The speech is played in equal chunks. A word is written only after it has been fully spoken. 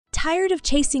Tired of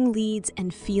chasing leads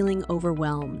and feeling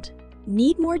overwhelmed?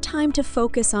 Need more time to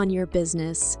focus on your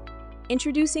business?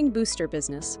 Introducing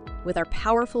BoosturBusiness. With our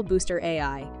powerful Booster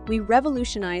AI, we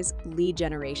revolutionize lead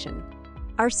generation.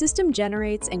 Our system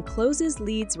generates and closes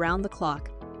leads round the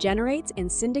clock, generates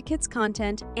and syndicates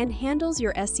content, and handles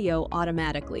your SEO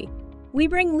automatically. We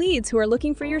bring leads who are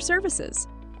looking for your services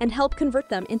and help convert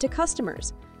them into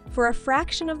customers for a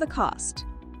fraction of the cost.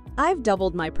 I've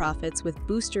doubled my profits with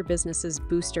BoosturBusiness's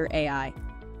Booster AI.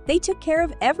 They took care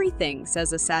of everything,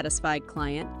 says a satisfied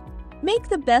client. Make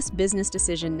the best business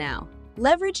decision now.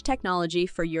 Leverage technology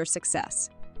for your success.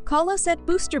 Call us at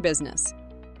BoosturBusiness.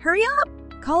 Hurry up!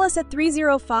 Call us at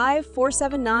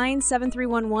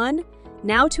 305-479-7311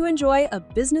 now to enjoy a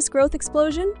business growth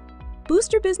explosion.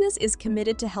 BoosturBusiness is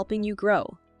committed to helping you grow.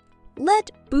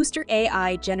 Let Booster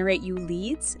AI generate you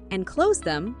leads and close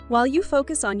them while you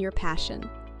focus on your passion.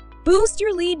 Boost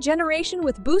your lead generation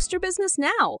with BoosturBusiness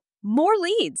now. More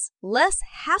leads, less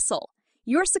hassle.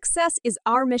 Your success is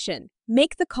our mission.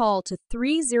 Make the call to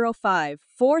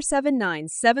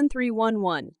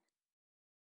 305-479-7311.